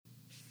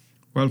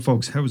Well,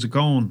 folks, how's it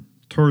going?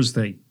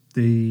 Thursday,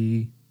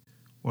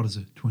 what is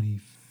it,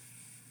 25th,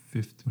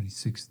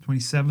 26th,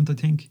 27th, I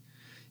think.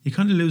 You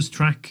kind of lose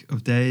track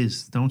of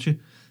days, don't you?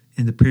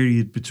 In the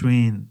period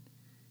between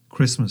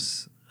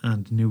Christmas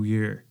and New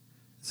Year.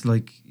 It's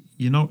like,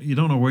 you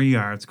don't know where you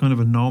are. It's kind of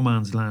a no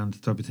man's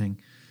land type of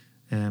thing.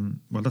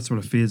 Well, that's what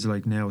it feels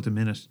like now at the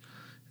minute.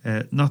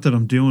 Not that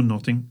I'm doing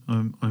nothing.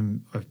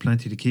 I've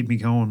plenty to keep me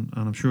going,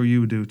 and I'm sure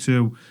you do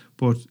too.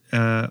 But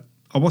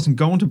I wasn't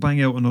going to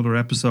bang out another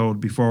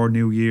episode before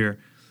New Year,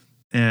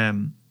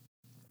 or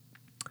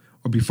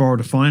before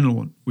the final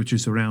one, which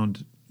is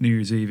around New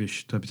Year's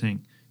Eve-ish type of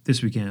thing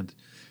this weekend.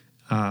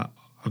 I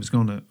was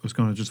gonna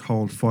just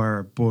hold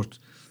fire, but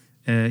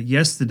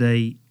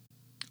yesterday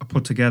I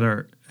put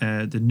together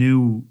the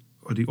new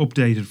or the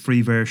updated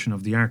free version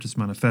of the Artist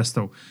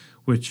Manifesto,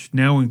 which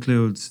now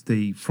includes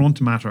the front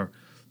matter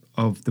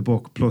of the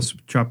book plus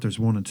chapters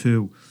 1 and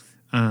 2,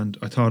 and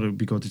I thought it would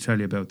be good to tell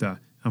you about that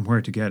and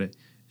where to get it.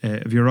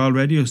 If you're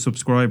already a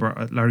subscriber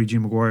at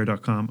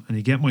larrygmaguire.com and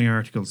you get my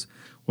articles,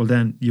 well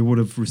then you would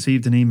have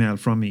received an email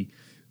from me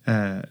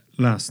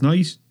last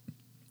night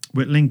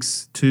with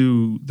links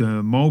to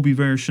the Mobi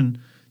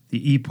version,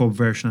 the EPUB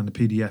version and the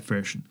PDF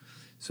version.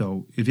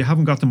 So if you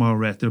haven't got them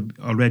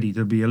already,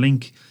 there'll be a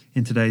link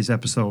in today's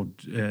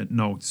episode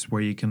notes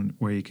where you can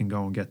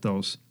go and get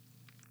those.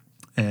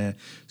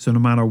 So no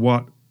matter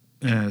what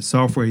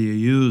software you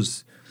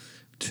use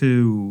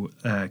to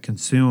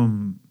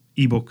consume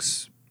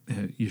ebooks,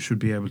 you should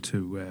be able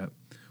to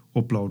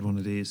upload one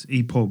of these: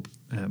 EPUB,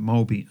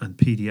 Mobi, and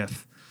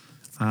PDF.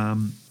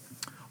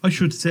 I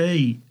should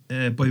say,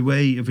 by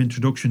way of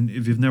introduction,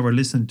 if you've never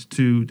listened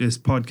to this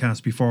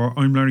podcast before,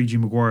 I'm Larry G.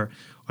 Maguire.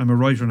 I'm a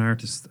writer and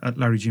artist at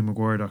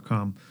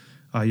larrygmaguire.com.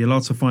 You'll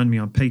also find me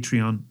on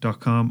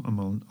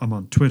patreon.com. I'm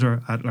on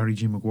Twitter at Larry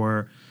G.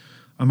 Maguire.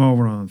 I'm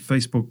over on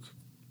Facebook,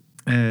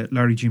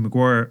 Larry G.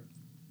 Maguire.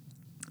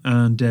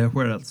 And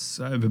where else?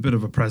 I have a bit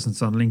of a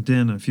presence on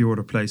LinkedIn and a few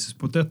other places,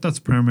 but that's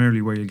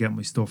primarily where you'll get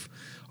my stuff.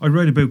 I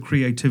write about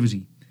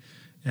creativity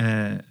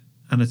and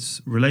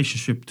its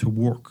relationship to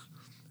work,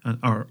 and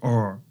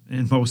or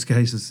in most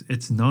cases,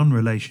 it's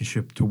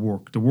non-relationship to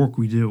work. The work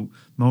we do,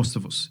 most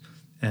of us,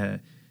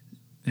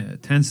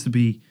 tends to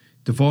be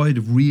devoid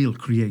of real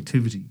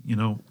creativity.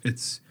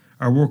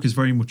 Our work is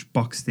very much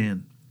boxed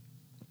in.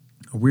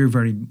 We're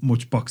very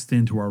much boxed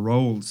into our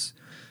roles,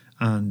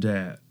 and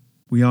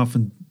we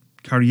often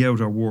carry out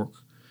our work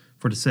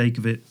for the sake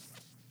of it,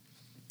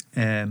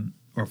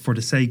 or for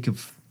the sake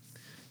of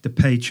the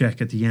paycheck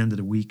at the end of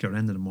the week or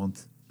end of the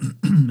month,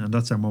 and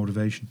that's our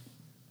motivation.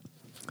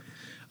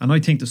 And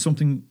I think there's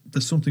something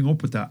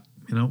up with that.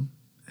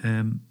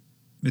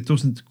 It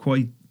doesn't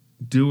quite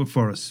do it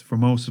for us, for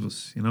most of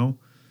us.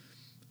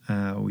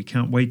 We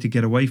can't wait to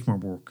get away from our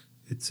work.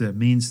 It's a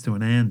means to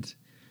an end.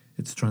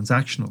 It's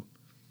transactional.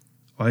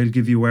 I'll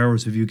give you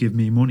hours if you give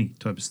me money,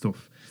 type of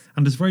stuff.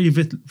 And there's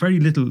very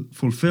little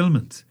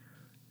fulfillment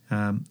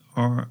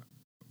or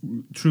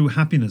true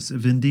happiness,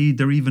 if indeed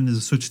there even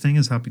is such thing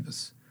as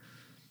happiness,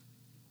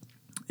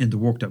 in the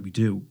work that we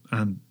do.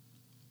 And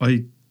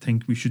I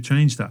think we should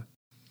change that.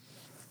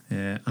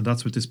 And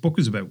that's what this book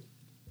is about.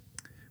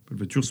 Bit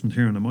of adjustment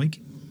here on the mic.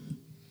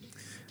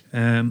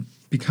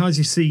 Because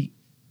you see,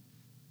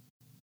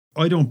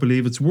 I don't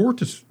believe it's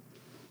worth it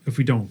if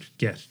we don't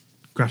get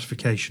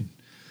gratification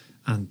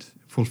and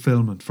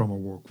fulfillment from our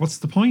work. What's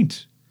the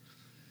point?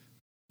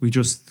 We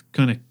just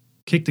kind of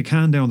kick the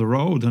can down the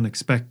road and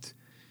expect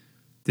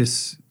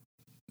this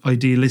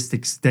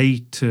idealistic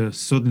state to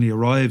suddenly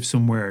arrive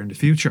somewhere in the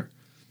future,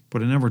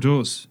 but it never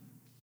does.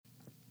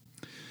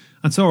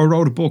 And so I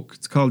wrote a book.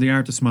 It's called The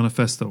Artist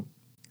Manifesto,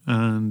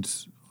 and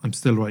I'm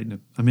still writing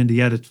it. I'm in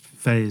the edit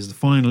phase, the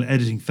final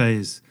editing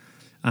phase,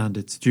 and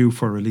it's due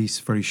for release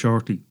very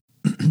shortly.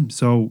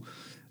 So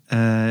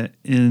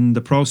in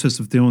the process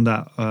of doing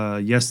that,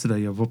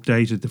 yesterday I've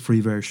updated the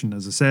free version,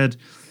 as I said,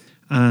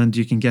 and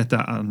you can get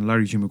that on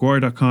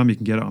larrygmaguire.com. You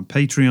can get it on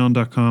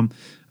patreon.com,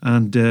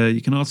 and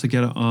you can also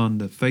get it on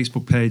the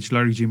Facebook page,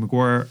 Larry G.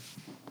 Maguire,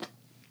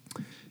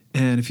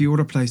 and a few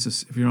other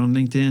places. If you're on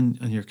LinkedIn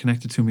and you're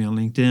connected to me on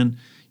LinkedIn,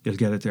 you'll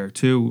get it there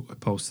too. I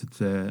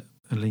posted a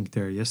link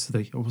there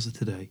yesterday, or was it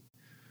today?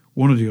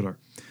 One or the other.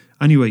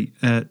 Anyway,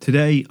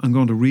 today I'm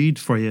going to read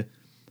for you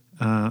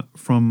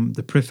from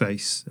the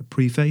Preface,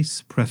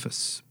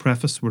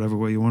 whatever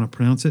way you want to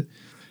pronounce it.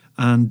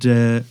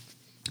 And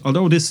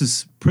although this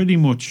is pretty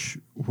much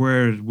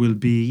where it will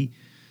be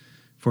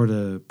for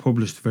the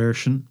published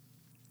version,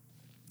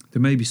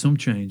 there may be some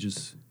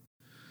changes.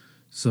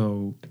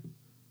 So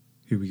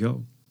here we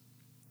go.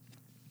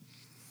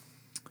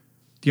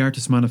 The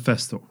Artist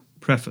Manifesto,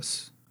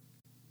 Preface,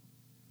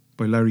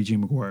 by Larry G.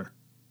 Maguire.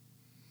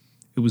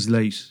 It was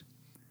late.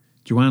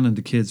 Joanne and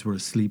the kids were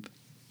asleep.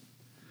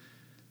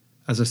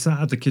 As I sat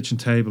at the kitchen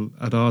table,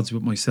 at odds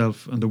with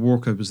myself and the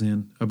work I was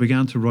in, I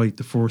began to write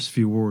the first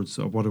few words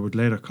of what I would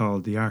later call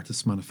the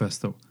Artist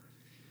Manifesto.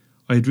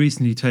 I had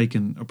recently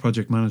taken a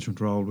project management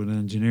role with an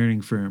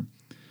engineering firm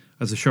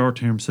as a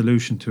short-term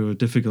solution to a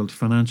difficult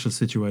financial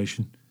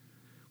situation.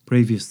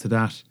 Previous to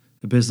that,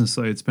 The business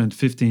I had spent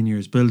 15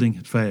 years building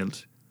had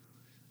failed.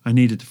 I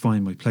needed to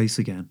find my place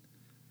again.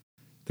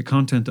 The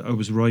content I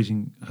was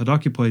writing had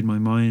occupied my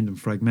mind in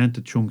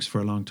fragmented chunks for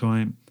a long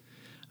time,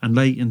 and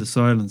late in the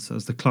silence,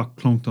 as the clock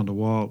clunked on the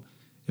wall,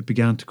 it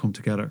began to come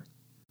together.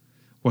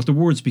 What the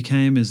words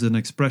became is an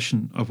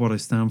expression of what I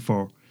stand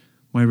for,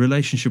 my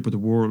relationship with the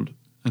world,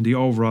 and the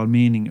overall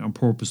meaning and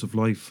purpose of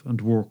life and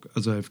work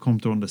as I have come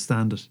to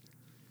understand it.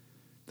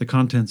 The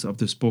contents of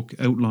this book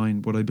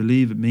outline what I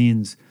believe it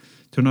means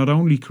to not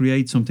only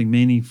create something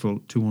meaningful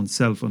to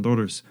oneself and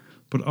others,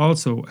 but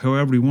also how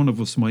every one of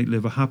us might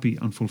live a happy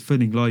and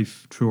fulfilling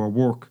life through our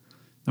work,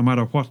 no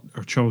matter what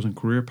our chosen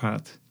career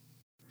path.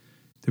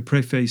 To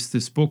preface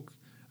this book,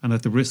 and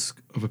at the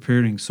risk of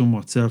appearing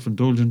somewhat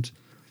self-indulgent,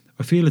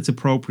 I feel it's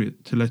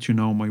appropriate to let you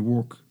know my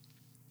work,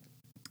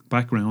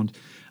 background,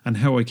 and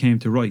how I came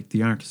to write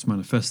the Artist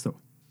Manifesto.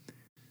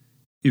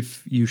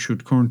 If you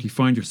should currently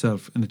find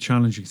yourself in a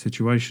challenging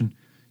situation,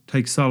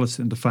 take solace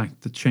in the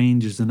fact that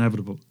change is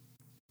inevitable.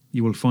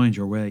 You will find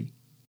your way.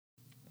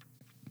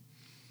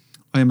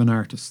 I am an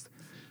artist,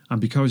 and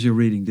because you're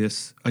reading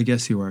this, I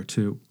guess you are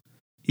too,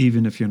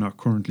 even if you're not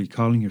currently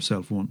calling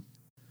yourself one.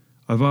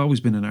 I've always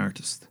been an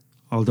artist,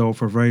 although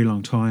for a very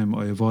long time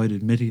I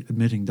avoided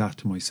admitting that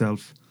to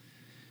myself.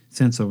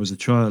 Since I was a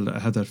child, I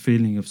had that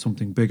feeling of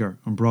something bigger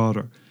and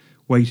broader,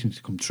 waiting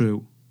to come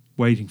true,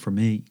 waiting for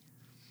me.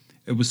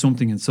 It was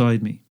something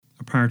inside me,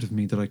 a part of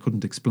me that I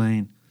couldn't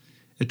explain.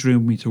 It drew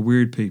me to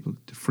weird people,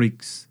 to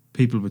freaks,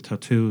 people with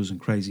tattoos and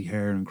crazy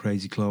hair and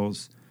crazy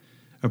clothes.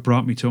 It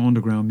brought me to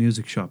underground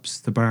music shops,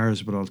 to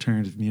bars with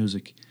alternative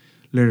music,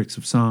 lyrics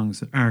of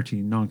songs,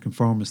 arty,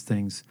 non-conformist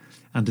things,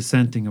 and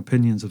dissenting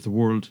opinions of the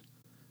world.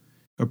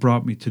 It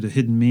brought me to the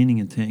hidden meaning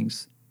in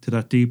things, to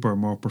that deeper,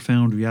 more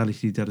profound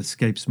reality that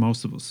escapes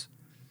most of us.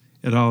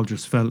 It all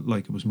just felt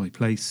like it was my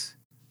place.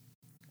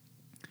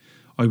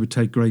 I would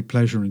take great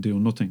pleasure in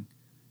doing nothing,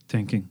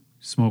 thinking,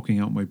 smoking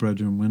out my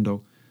bedroom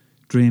window,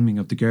 dreaming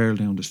of the girl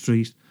down the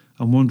street,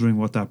 and wondering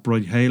what that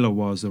bright halo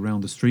was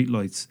around the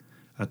streetlights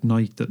at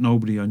night that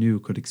nobody I knew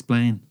could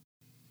explain.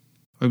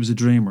 I was a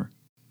dreamer,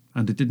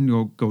 and it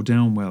didn't go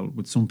down well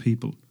with some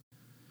people.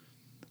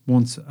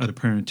 Once at a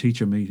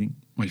parent-teacher meeting,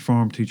 my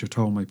form teacher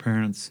told my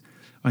parents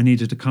I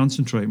needed to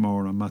concentrate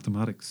more on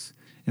mathematics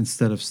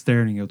instead of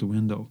staring out the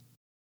window.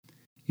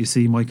 You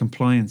see, my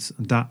compliance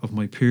and that of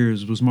my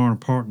peers was more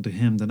important to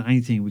him than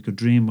anything we could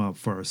dream of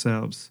for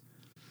ourselves.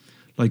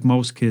 Like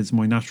most kids,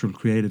 my natural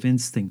creative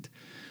instinct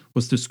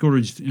was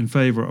discouraged in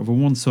favour of a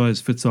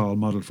one-size-fits-all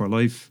model for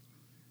life.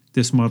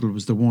 This model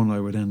was the one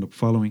I would end up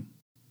following.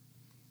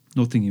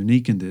 Nothing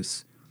unique in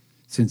this,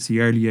 since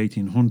the early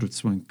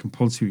 1800s when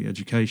compulsory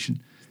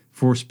education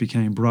first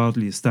became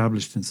broadly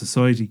established in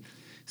society,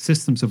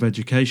 systems of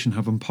education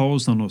have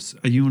imposed on us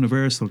a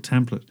universal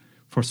template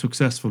for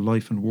successful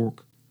life and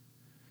work.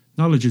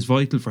 Knowledge is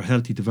vital for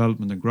healthy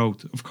development and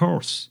growth, of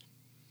course.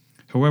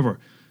 However,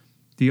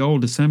 the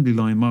old assembly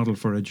line model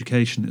for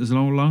education is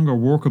no longer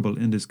workable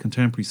in this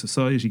contemporary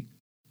society.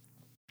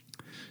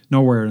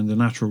 Nowhere in the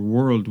natural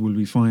world will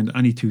we find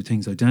any two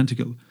things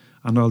identical,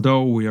 and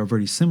although we are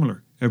very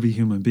similar, every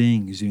human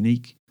being is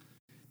unique.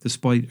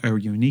 Despite our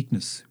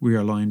uniqueness, we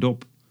are lined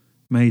up,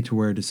 made to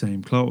wear the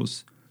same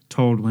clothes,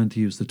 told when to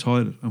use the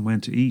toilet and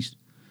when to eat,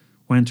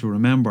 when to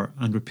remember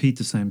and repeat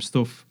the same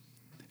stuff.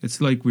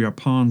 It's like we are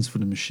pawns for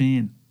the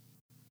machine.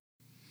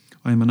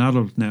 I am an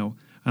adult now,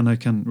 and I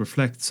can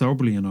reflect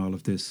soberly on all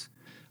of this.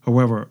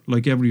 However,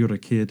 like every other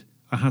kid,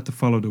 I had to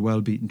follow the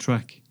well-beaten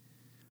track.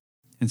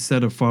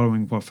 Instead of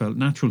following what felt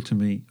natural to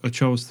me, I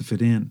chose to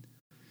fit in.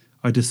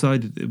 I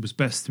decided it was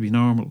best to be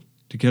normal,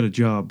 to get a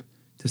job,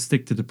 to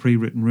stick to the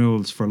pre-written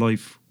rules for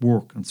life,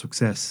 work and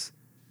success.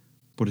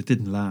 But it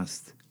didn't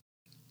last.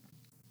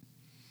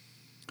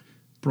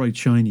 Bright,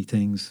 shiny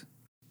things.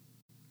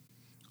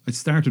 I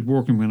started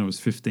working when I was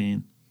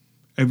 15.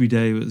 Every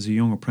day as a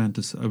young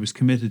apprentice, I was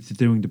committed to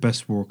doing the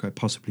best work I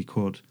possibly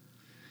could.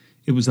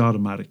 It was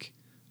automatic.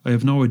 I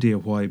have no idea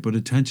why, but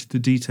attention to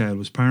detail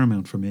was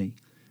paramount for me.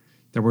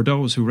 There were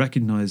those who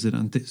recognised it,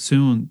 and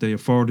soon they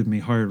afforded me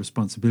higher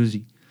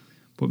responsibility.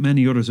 But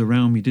many others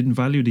around me didn't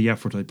value the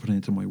effort I put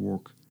into my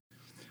work.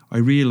 I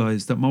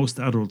realised that most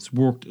adults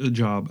worked a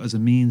job as a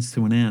means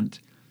to an end.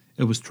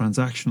 It was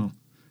transactional.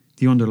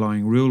 The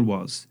underlying rule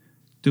was,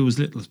 do as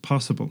little as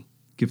possible,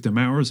 give them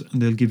hours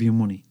and they'll give you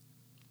money.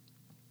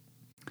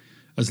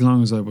 As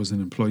long as I was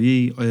an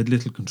employee, I had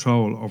little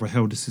control over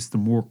how the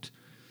system worked.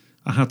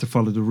 I had to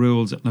follow the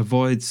rules and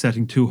avoid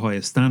setting too high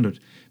a standard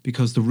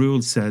because the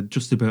rules said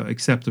just about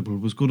acceptable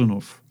was good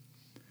enough.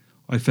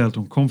 I felt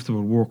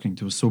uncomfortable working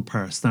to a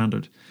subpar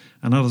standard,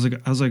 and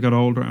as I got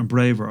older and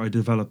braver, I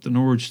developed an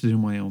urge to do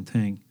my own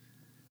thing.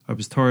 I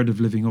was tired of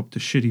living up to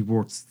shitty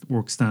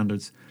work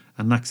standards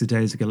and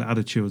lackadaisical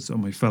attitudes of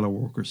my fellow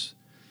workers.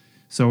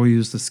 So I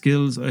used the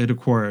skills I had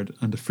acquired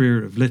and the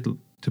fear of little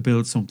to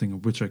build something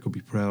of which I could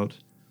be proud.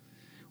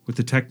 With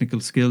the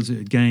technical skills I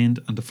had gained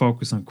and the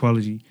focus on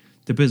quality,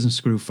 the business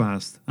grew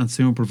fast and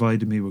soon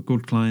provided me with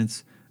good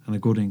clients and a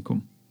good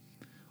income.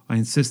 I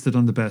insisted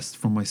on the best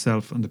from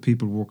myself and the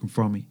people working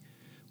for me,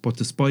 But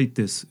despite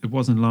this, it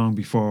wasn't long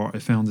before I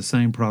found the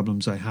same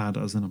problems I had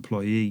as an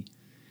employee.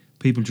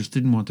 People just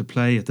didn't want to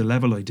play at the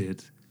level I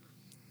did.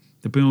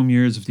 The boom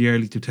years of the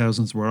early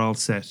 2000s were all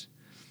set,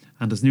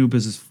 and as new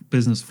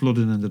business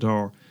flooded in the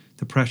door,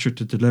 the pressure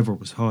to deliver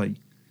was high.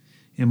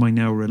 In my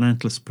now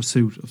relentless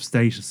pursuit of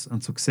status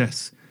and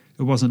success,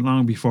 it wasn't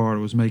long before I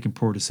was making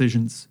poor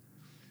decisions.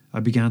 I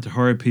began to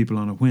hire people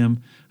on a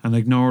whim and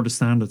ignore the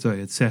standards I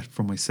had set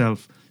for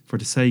myself for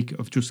the sake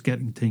of just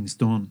getting things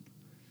done.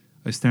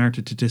 I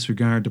started to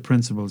disregard the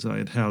principles I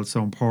had held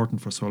so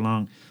important for so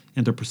long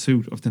in the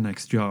pursuit of the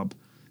next job,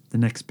 the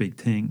next big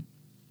thing.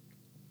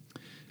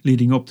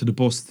 Leading up to the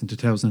bust in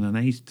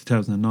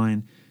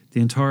 2008-2009,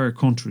 the entire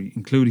country,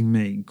 including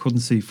me, couldn't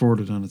see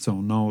further than its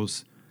own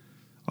nose.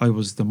 I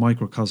was the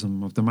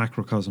microcosm of the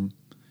macrocosm,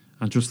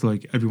 and just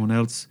like everyone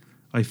else,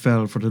 I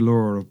fell for the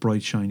lure of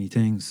bright, shiny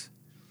things.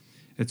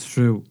 It's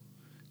true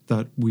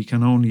that we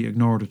can only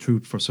ignore the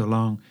truth for so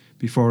long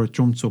before it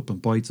jumps up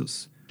and bites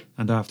us,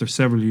 and after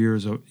several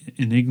years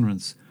in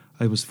ignorance,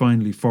 I was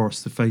finally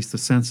forced to face the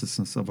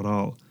senselessness of it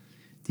all.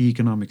 The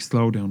economic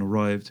slowdown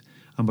arrived,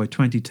 and by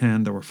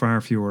 2010 there were far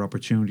fewer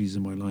opportunities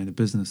in my line of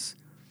business.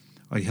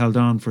 I held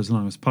on for as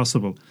long as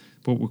possible,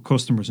 but with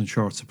customers in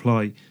short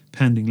supply,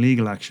 pending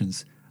legal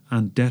actions,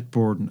 and debt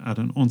burden at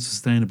an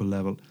unsustainable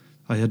level,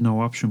 I had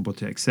no option but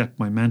to accept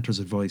my mentor's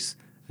advice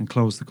and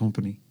close the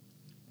company.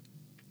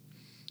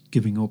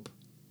 Giving up.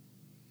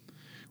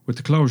 With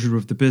the closure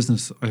of the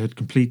business, I had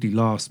completely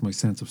lost my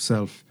sense of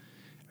self.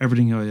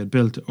 Everything I had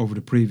built over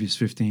the previous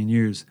 15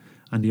 years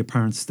and the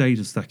apparent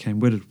status that came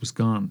with it was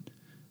gone.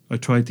 I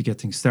tried to get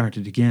things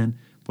started again,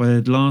 but I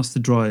had lost the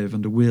drive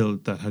and the will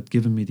that had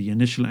given me the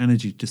initial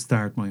energy to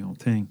start my own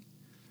thing.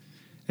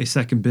 A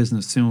second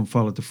business soon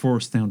followed the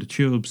first down the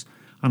tubes,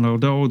 and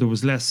although there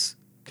was less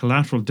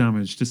collateral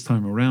damage this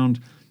time around,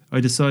 I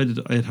decided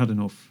I had had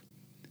enough.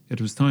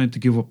 It was time to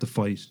give up the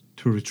fight,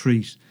 to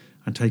retreat,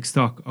 and take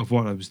stock of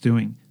what I was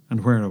doing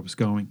and where I was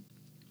going.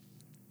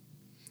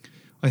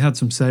 I had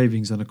some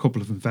savings and a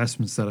couple of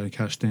investments that I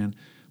cashed in,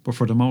 but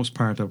for the most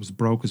part I was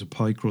broke as a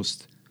pie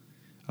crust.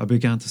 I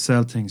began to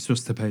sell things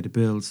just to pay the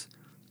bills.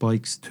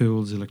 Bikes,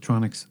 tools,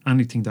 electronics,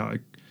 anything that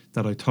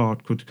I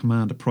thought could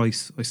command a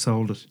price, I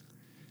sold it.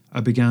 I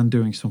began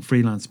doing some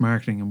freelance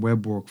marketing and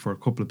web work for a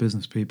couple of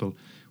business people,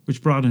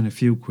 which brought in a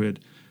few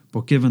quid,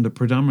 but given the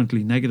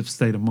predominantly negative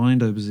state of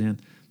mind I was in,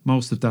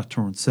 most of that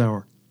turned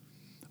sour.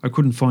 I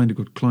couldn't find a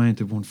good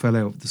client if one fell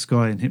out of the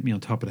sky and hit me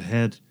on top of the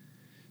head.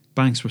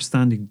 Banks were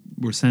sending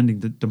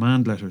the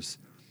demand letters.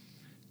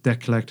 Debt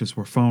collectors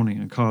were phoning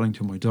and calling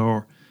to my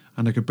door,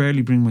 and I could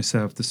barely bring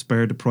myself to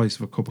spare the price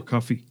of a cup of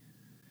coffee.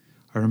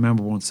 I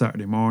remember one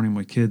Saturday morning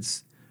my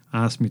kids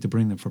asked me to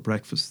bring them for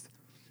breakfast.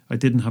 I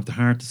didn't have the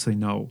heart to say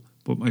no,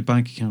 but my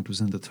bank account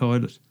was in the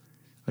toilet.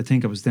 I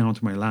think I was down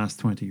to my last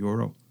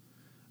 €20.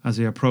 As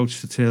I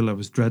approached the till, I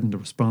was dreading the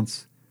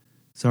response.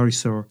 "Sorry,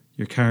 sir,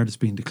 your card has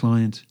been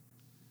declined."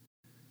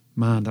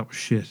 Man, that was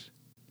shit.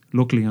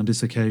 Luckily on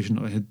this occasion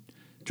I had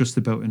just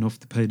about enough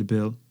to pay the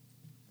bill.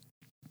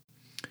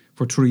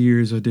 For 3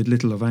 years I did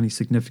little of any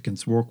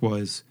significance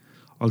work-wise,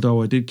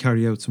 although I did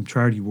carry out some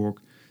charity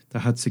work that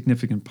had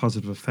significant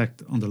positive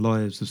effect on the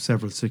lives of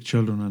several sick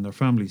children and their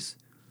families.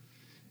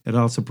 It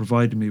also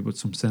provided me with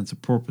some sense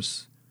of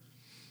purpose.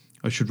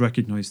 I should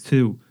recognise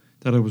too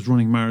that I was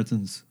running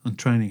marathons and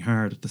training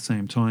hard at the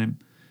same time,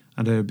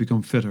 and I had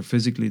become fitter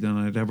physically than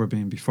I had ever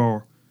been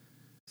before.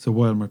 So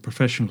while my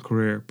professional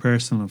career,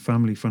 personal and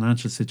family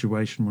financial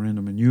situation were in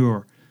a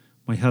manure,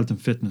 my health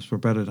and fitness were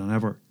better than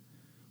ever.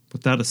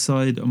 But that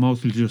aside, I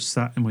mostly just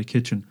sat in my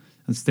kitchen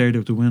and stared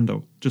out the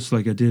window, just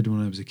like I did when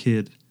I was a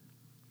kid.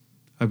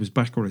 I was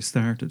back where I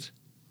started.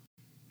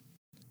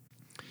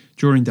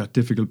 During that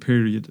difficult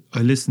period,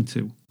 I listened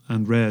to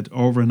and read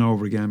over and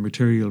over again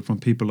material from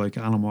people like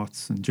Alan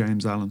Watts and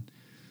James Allen.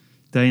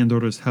 They and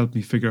others helped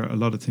me figure a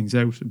lot of things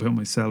out about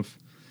myself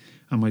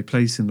and my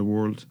place in the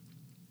world.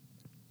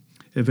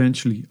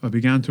 Eventually, I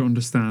began to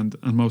understand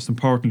and most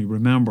importantly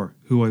remember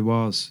who I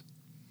was.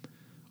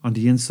 On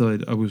the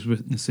inside, I was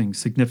witnessing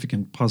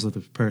significant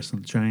positive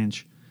personal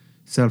change,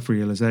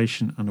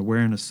 self-realisation and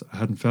awareness I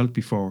hadn't felt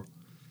before.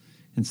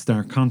 In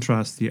stark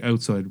contrast, the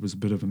outside was a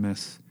bit of a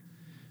mess.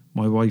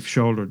 My wife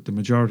shouldered the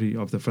majority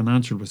of the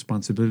financial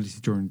responsibility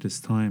during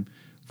this time,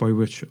 for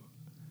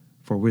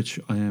which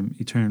I am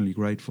eternally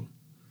grateful.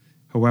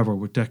 However,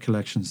 with debt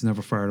collections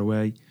never far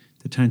away,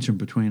 the tension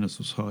between us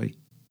was high.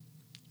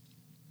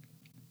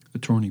 A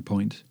turning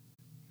point.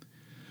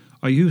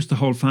 I used to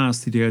hold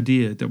fast to the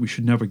idea that we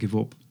should never give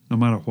up, no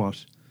matter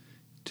what,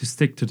 to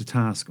stick to the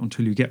task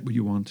until you get what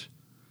you want.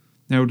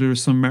 Now, there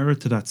is some merit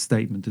to that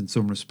statement in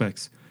some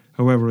respects.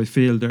 However, I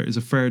feel there is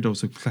a fair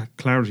dose of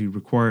clarity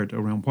required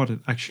around what it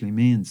actually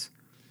means.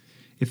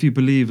 If you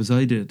believe, as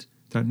I did,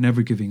 that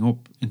never giving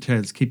up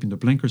entails keeping the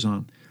blinkers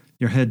on,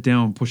 your head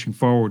down, pushing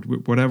forward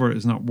with whatever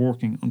is not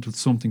working until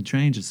something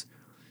changes,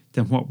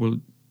 then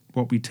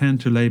what we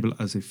tend to label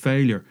as a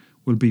failure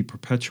will be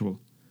perpetual.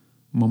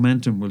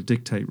 Momentum will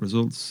dictate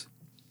results.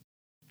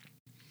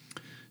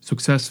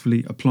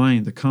 Successfully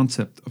applying the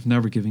concept of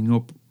never giving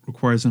up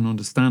requires an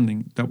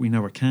understanding that we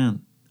never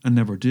can and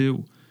never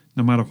do,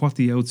 no matter what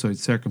the outside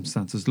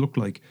circumstances look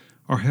like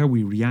or how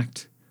we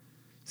react.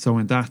 So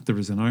in that there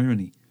is an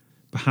irony.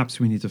 Perhaps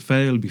we need to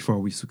fail before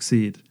we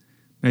succeed.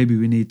 Maybe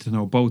we need to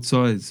know both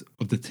sides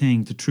of the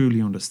thing to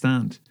truly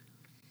understand.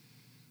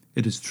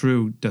 It is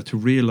true that to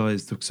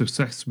realise the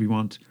success we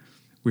want,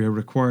 we are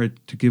required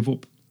to give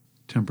up,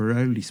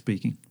 temporarily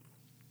speaking.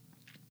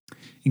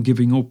 In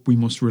giving up, we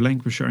must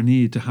relinquish our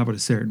need to have it a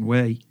certain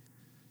way.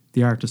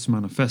 The Artist's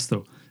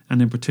Manifesto,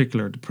 and in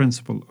particular the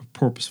principle of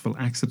purposeful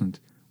accident,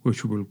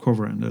 which we will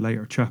cover in a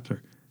later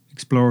chapter,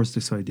 explores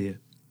this idea.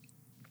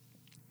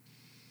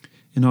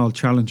 In all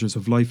challenges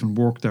of life and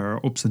work there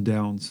are ups and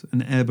downs,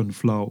 an ebb and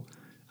flow,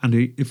 and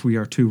if we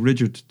are too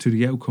rigid to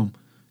the outcome,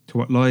 to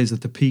what lies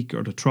at the peak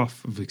or the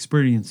trough of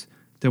experience,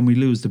 then we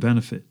lose the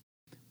benefit.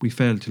 We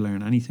fail to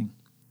learn anything.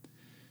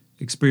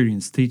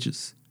 Experience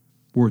teaches.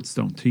 Words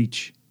don't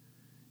teach.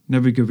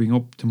 Never giving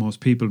up to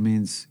most people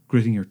means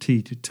gritting your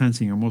teeth,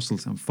 tensing your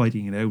muscles and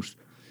fighting it out.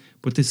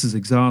 But this is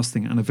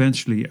exhausting and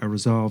eventually our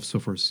resolve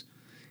suffers.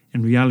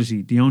 In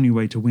reality, the only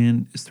way to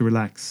win is to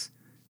relax,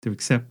 to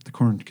accept the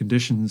current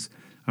conditions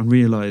and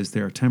realise they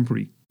are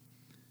temporary.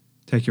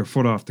 Take your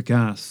foot off the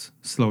gas,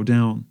 slow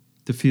down,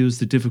 diffuse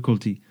the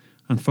difficulty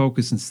and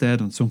focus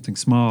instead on something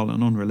small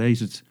and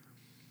unrelated.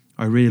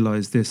 I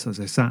realised this as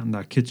I sat in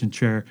that kitchen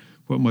chair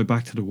with my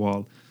back to the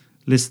wall,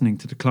 listening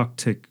to the clock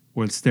tick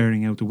while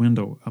staring out the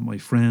window at my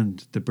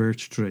friend, the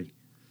birch tree.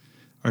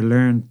 I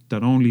learned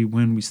that only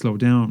when we slow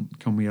down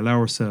can we allow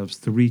ourselves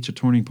to reach a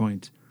turning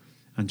point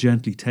and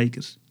gently take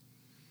it.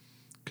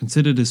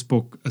 Consider this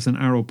book as an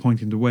arrow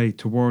pointing the way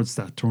towards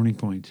that turning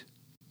point.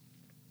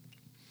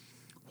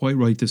 Why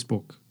write this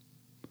book?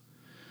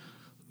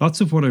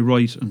 Lots of what I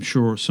write, I'm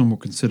sure some will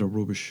consider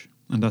rubbish,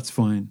 and that's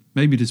fine.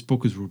 Maybe this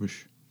book is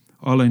rubbish.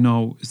 All I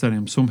know is that I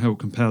am somehow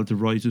compelled to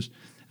write it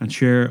and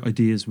share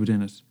ideas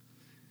within it.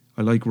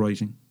 I like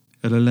writing.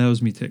 It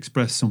allows me to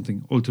express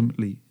something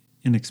ultimately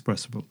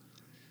inexpressible.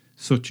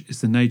 Such is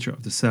the nature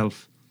of the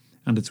self,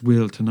 and its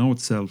will to know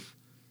itself.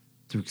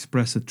 To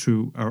express it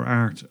through our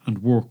art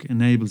and work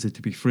enables it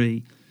to be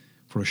free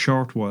for a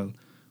short while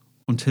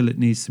until it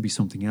needs to be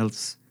something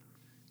else.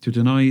 To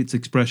deny its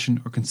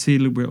expression or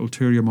conceal it with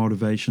ulterior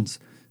motivations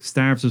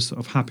starves us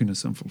of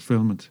happiness and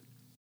fulfillment.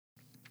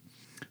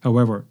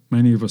 However,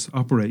 many of us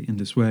operate in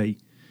this way.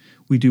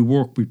 We do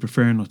work we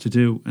prefer not to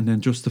do and then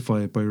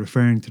justify it by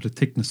referring to the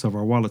thickness of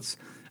our wallets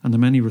and the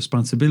many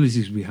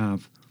responsibilities we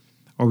have,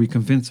 or we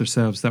convince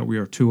ourselves that we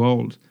are too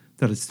old,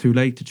 that it's too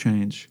late to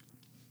change.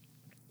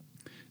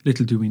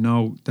 Little do we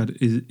know that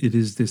it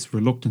is this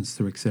reluctance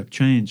to accept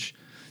change,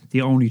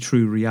 the only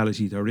true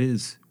reality there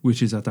is,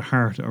 which is at the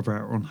heart of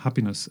our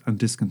unhappiness and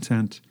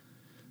discontent.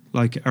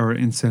 Like our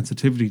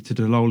insensitivity to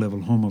the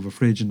low-level hum of a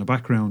fridge in the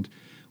background,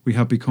 we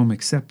have become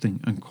accepting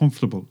and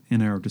comfortable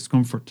in our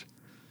discomfort.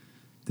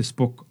 This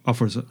book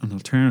offers an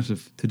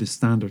alternative to this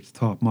standard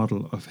thought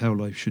model of how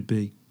life should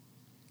be.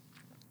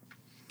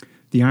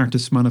 The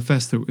Artist's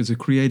Manifesto is a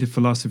creative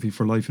philosophy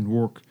for life and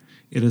work.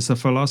 It is a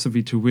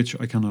philosophy to which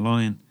I can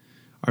align.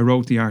 I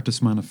wrote the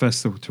Artist's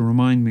Manifesto to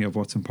remind me of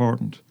what's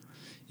important.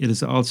 It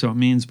is also a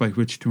means by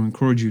which to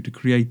encourage you to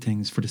create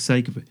things for the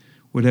sake of it,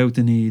 without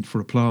the need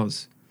for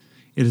applause.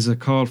 It is a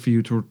call for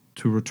you to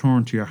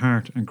return to your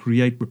heart and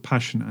create with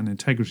passion and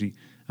integrity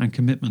and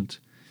commitment.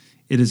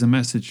 It is a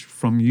message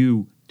from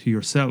you to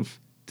yourself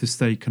to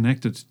stay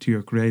connected to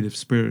your creative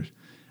spirit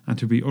and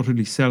to be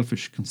utterly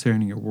selfish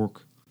concerning your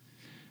work.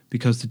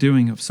 Because the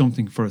doing of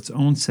something for its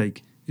own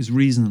sake is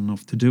reason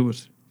enough to do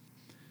it.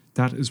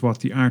 That is what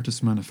the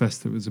Artist's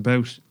Manifesto is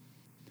about.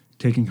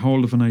 Taking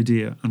hold of an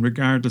idea and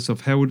regardless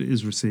of how it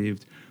is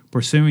received,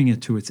 pursuing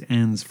it to its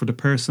ends for the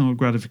personal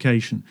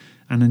gratification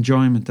and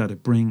enjoyment that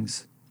it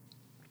brings.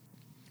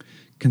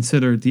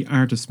 Consider the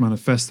Artist's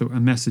Manifesto a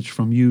message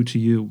from you to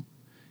you.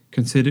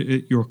 Consider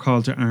it your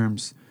call to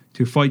arms,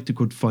 to fight the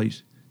good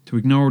fight, to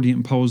ignore the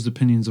imposed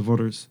opinions of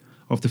others,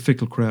 of the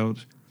fickle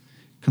crowd.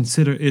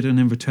 Consider it an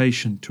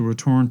invitation to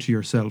return to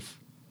yourself.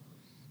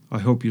 I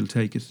hope you'll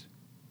take it.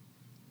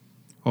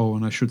 Oh,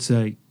 and I should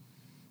say,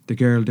 the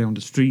girl down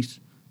the street,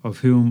 of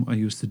whom I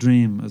used to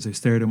dream as I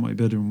stared at my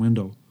bedroom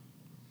window,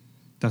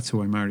 that's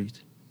who I married.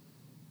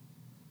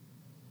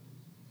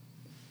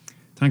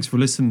 Thanks for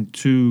listening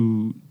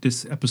to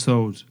this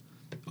episode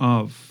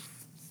of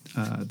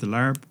The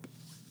LARP.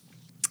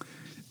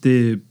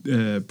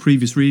 The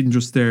previous reading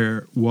just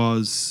there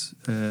was,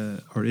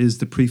 or is,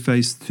 the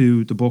preface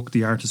to the book,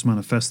 The Artist's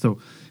Manifesto,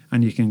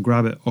 and you can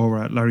grab it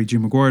over at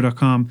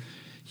larrygmaguire.com.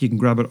 You can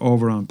grab it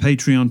over on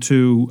Patreon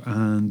too,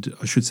 and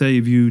I should say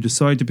if you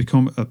decide to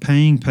become a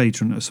paying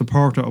patron, a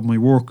supporter of my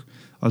work,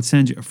 I'll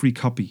send you a free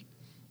copy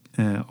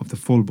of the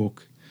full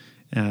book.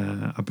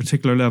 A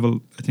particular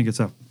level, I think is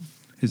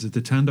it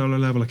the $10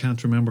 level? I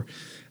can't remember.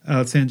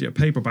 I'll send you a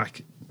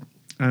paperback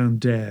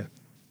and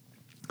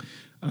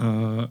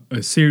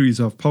a series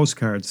of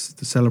postcards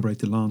to celebrate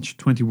the launch.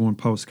 21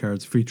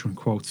 postcards featuring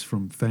quotes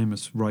from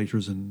famous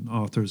writers and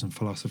authors and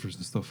philosophers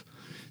and stuff.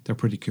 They're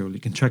pretty cool. You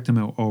can check them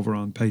out over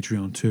on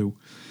Patreon too.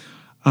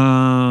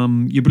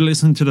 You've been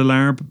listening to The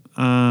Larb.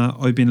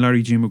 I've been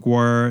Larry G.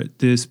 Maguire.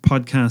 This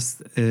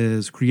podcast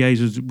is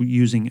created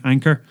using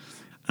Anchor,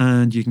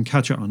 and you can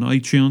catch it on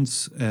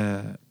iTunes,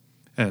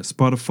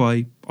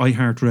 Spotify,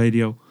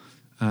 iHeartRadio,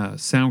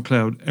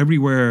 SoundCloud.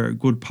 Everywhere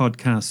good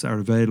podcasts are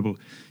available,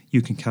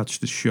 you can catch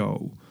the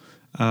show.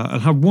 I'll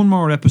have one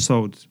more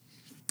episode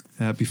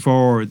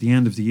before the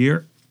end of the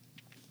year,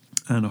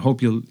 and I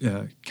hope you'll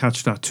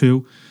catch that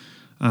too.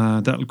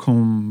 That'll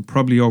come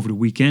probably over the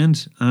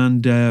weekend,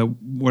 and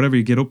whatever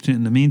you get up to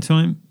in the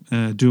meantime,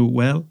 do it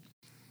well,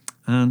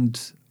 and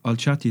I'll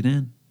chat to you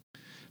then.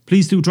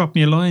 Please do drop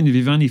me a line if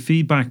you have any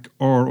feedback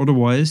or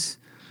otherwise.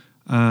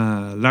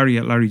 Larry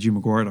at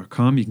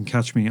larrygmaguire.com. You can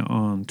catch me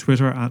on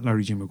Twitter at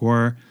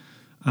larrygmaguire,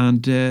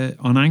 and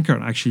on Anchor,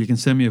 actually, you can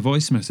send me a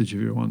voice message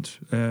if you want.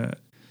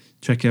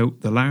 Check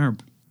out the Larb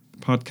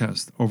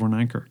podcast over on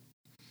Anchor.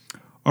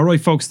 All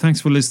right, folks,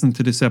 thanks for listening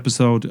to this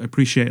episode. I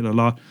appreciate it a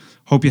lot.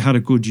 Hope you had a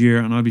good year,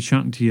 and I'll be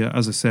chatting to you,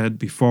 as I said,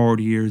 before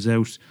the year's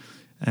out.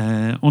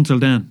 Until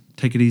then,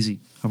 take it easy.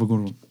 Have a good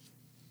one.